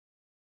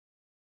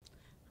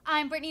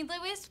I'm Brittany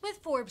Lewis with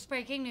Forbes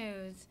Breaking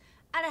News.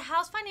 At a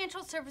House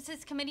Financial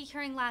Services Committee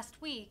hearing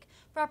last week,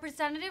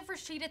 Representative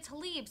Rashida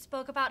Tlaib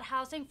spoke about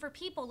housing for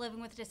people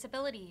living with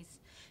disabilities.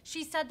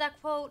 She said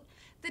that, quote,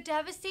 the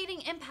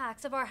devastating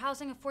impacts of our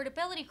housing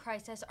affordability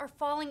crisis are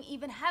falling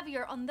even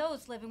heavier on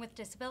those living with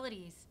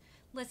disabilities.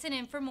 Listen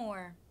in for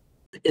more.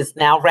 Is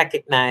now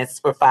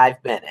recognized for 5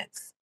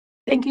 minutes.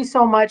 Thank you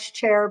so much,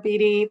 Chair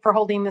Beatty, for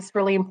holding this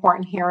really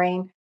important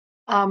hearing.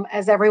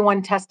 As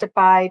everyone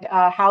testified,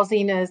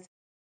 housing is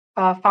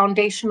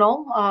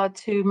foundational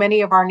to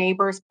many of our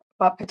neighbors,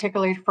 but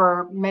particularly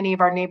for many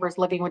of our neighbors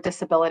living with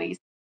disabilities.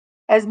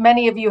 As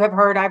many of you have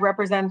heard, I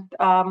represent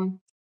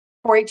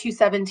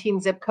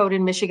 48217 zip code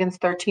in Michigan's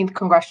 13th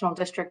congressional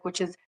district,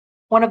 which is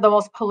one of the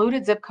most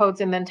polluted zip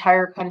codes in the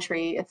entire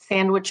country. It's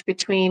sandwiched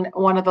between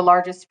one of the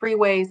largest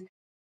freeways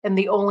and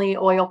the only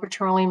oil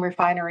petroleum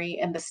refinery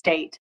in the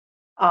state.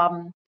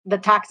 The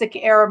toxic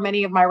air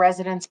many of my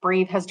residents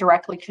breathe has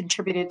directly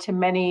contributed to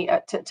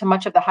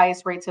much of the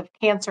highest rates of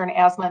cancer and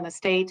asthma in the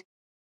state.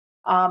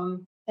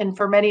 And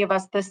for many of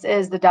us, this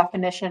is the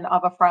definition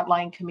of a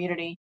frontline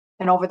community.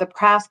 And over the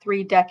past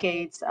 3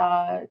 decades,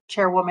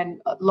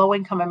 Chairwoman,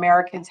 low-income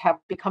Americans have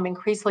become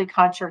increasingly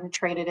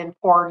concentrated in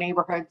poor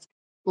neighborhoods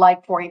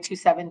like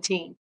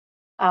 48217.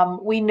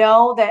 We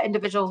know that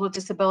individuals with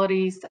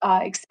disabilities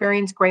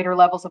experience greater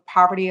levels of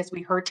poverty, as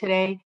we heard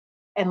today,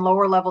 and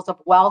lower levels of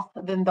wealth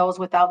than those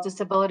without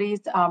disabilities,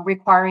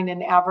 requiring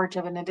an average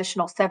of an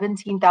additional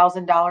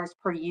 $17,000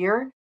 per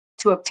year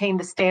to obtain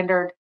the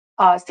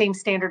same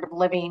standard of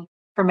living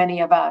for many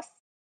of us.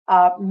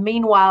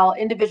 Meanwhile,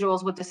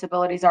 individuals with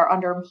disabilities are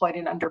underemployed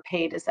and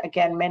underpaid, as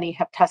again, many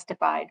have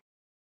testified.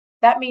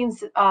 That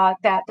means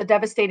that the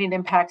devastating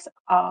impacts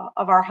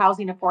of our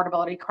housing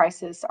affordability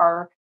crisis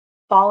are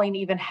falling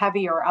even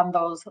heavier on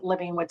those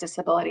living with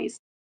disabilities.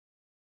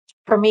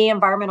 For me,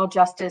 environmental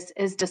justice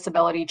is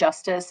disability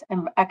justice,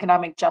 and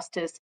economic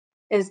justice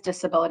is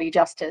disability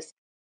justice.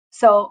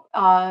 So,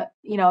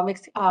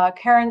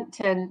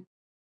 Carrington,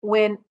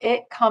 when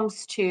it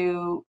comes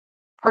to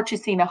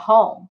purchasing a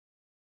home,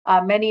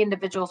 many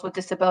individuals with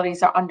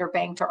disabilities are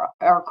underbanked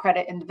or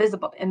credit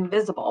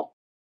invisible.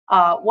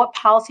 What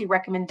policy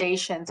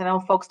recommendations? I know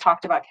folks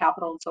talked about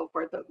capital and so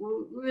forth, but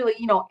really,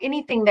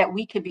 anything that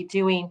we could be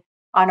doing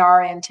on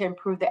our end to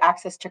improve the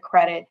access to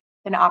credit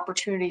and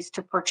opportunities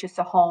to purchase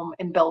a home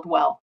and build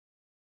wealth.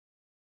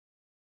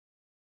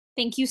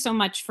 Thank you so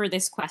much for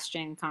this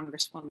question,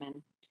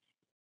 Congresswoman.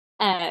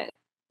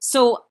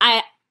 So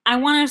I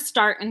want to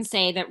start and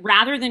say that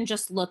rather than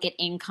just look at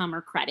income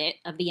or credit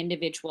of the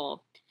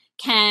individual,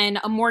 can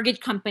a mortgage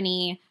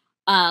company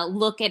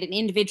look at an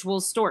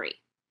individual's story?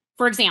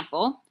 For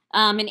example,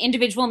 an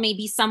individual may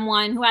be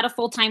someone who had a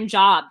full-time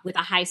job with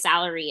a high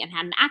salary and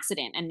had an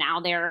accident, and now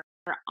they're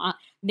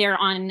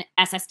on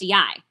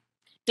SSDI.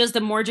 Does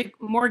the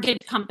mortgage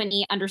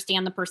company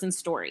understand the person's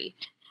story?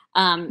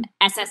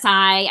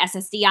 SSI,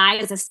 SSDI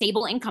is a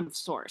stable income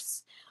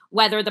source,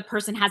 whether the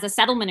person has a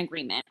settlement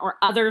agreement or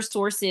other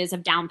sources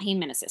of down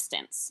payment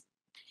assistance.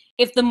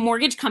 If the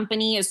mortgage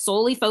company is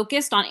solely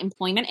focused on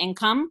employment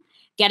income,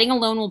 getting a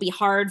loan will be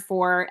hard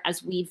for,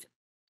 as we've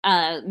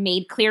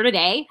made clear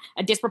today,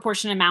 a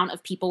disproportionate amount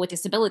of people with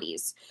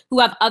disabilities who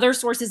have other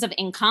sources of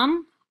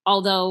income,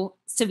 although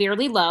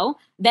severely low,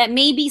 that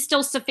may be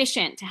still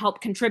sufficient to help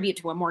contribute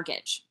to a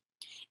mortgage.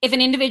 If an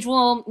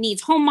individual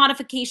needs home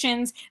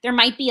modifications, there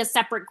might be a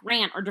separate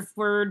grant or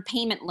deferred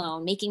payment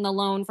loan, making the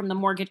loan from the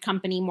mortgage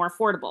company more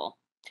affordable.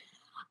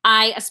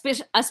 I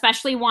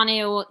especially want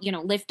to,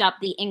 lift up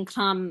the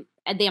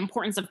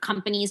importance of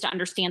companies to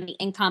understand the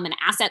income and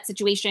asset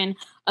situation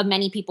of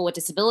many people with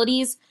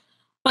disabilities,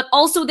 but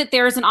also that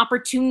there is an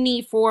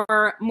opportunity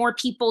for more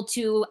people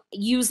to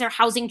use their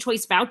housing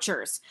choice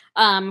vouchers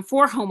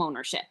for home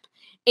ownership.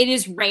 It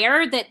is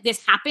rare that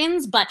this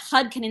happens, but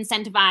HUD can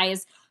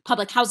incentivize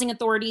public housing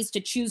authorities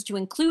to choose to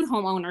include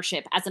home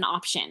ownership as an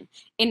option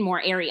in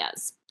more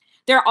areas.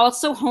 There are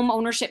also home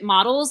ownership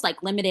models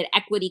like limited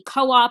equity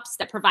co-ops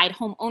that provide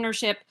home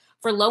ownership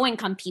for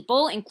low-income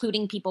people,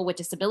 including people with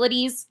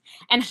disabilities.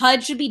 And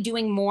HUD should be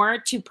doing more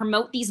to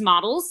promote these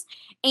models.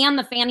 And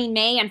the Fannie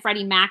Mae and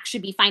Freddie Mac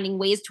should be finding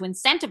ways to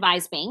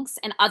incentivize banks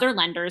and other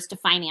lenders to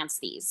finance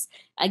these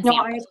examples.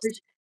 No, I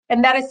appreciate,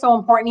 and that is so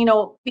important,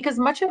 because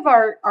much of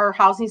our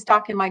housing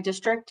stock in my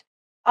district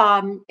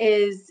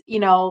is,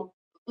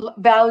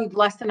 valued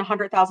less than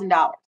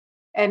 $100,000,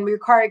 and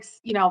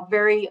requires,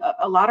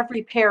 a lot of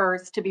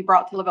repairs to be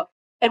brought to level.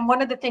 And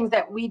one of the things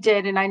that we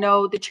did, and I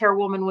know the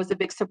chairwoman was a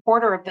big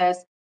supporter of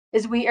this,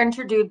 is we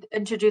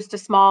introduced a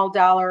small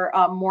dollar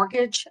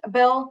mortgage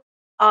bill,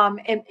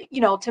 and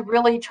to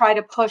really try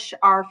to push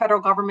our federal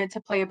government to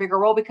play a bigger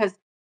role, because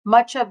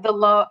much of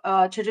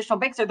the traditional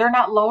banks they're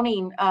not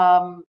loaning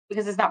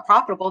because it's not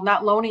profitable,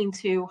 not loaning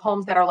to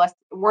homes that are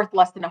worth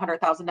less than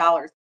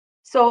 $100,000.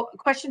 So,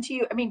 question to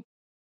you, I mean,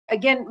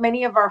 again,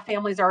 many of our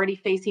families are already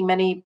facing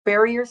many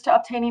barriers to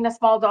obtaining a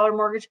small dollar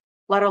mortgage,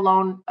 let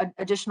alone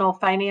additional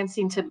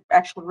financing to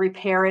actually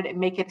repair it and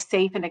make it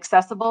safe and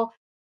accessible.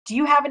 Do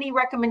you have any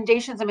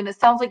recommendations? I mean, it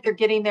sounds like you're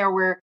getting there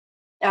where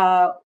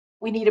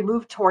we need to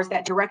move towards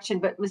that direction.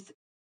 But Ms.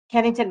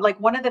 Kennington, like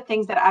one of the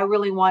things that I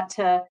really want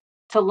to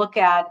look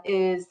at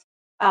is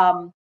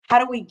how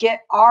do we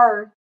get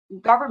our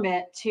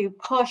government to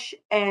push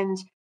and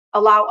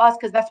allow us,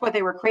 because that's what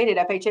they were created.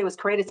 FHA was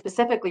created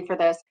specifically for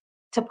this,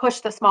 to push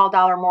the small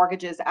dollar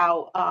mortgages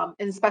out,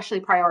 and especially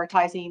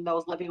prioritizing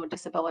those living with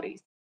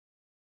disabilities.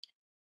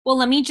 Well,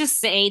 let me just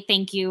say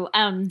thank you.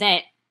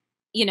 That,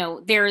 you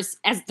know, there's,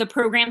 as the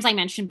programs I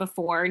mentioned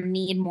before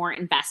need more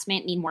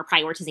investment, need more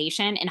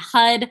prioritization, and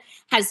HUD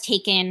has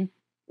taken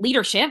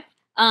leadership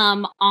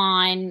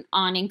on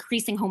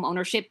increasing home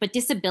ownership, but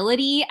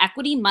disability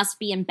equity must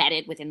be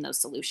embedded within those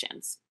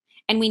solutions.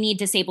 And we need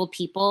disabled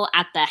people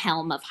at the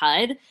helm of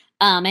HUD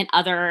and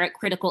other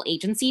critical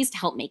agencies to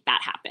help make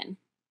that happen.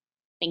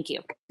 Thank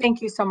you.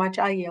 Thank you so much.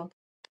 I yield.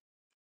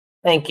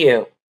 Thank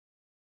you.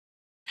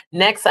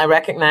 Next, I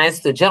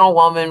recognize the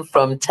gentlewoman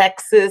from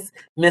Texas,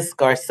 Ms.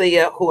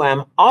 Garcia, who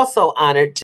I'm also honored to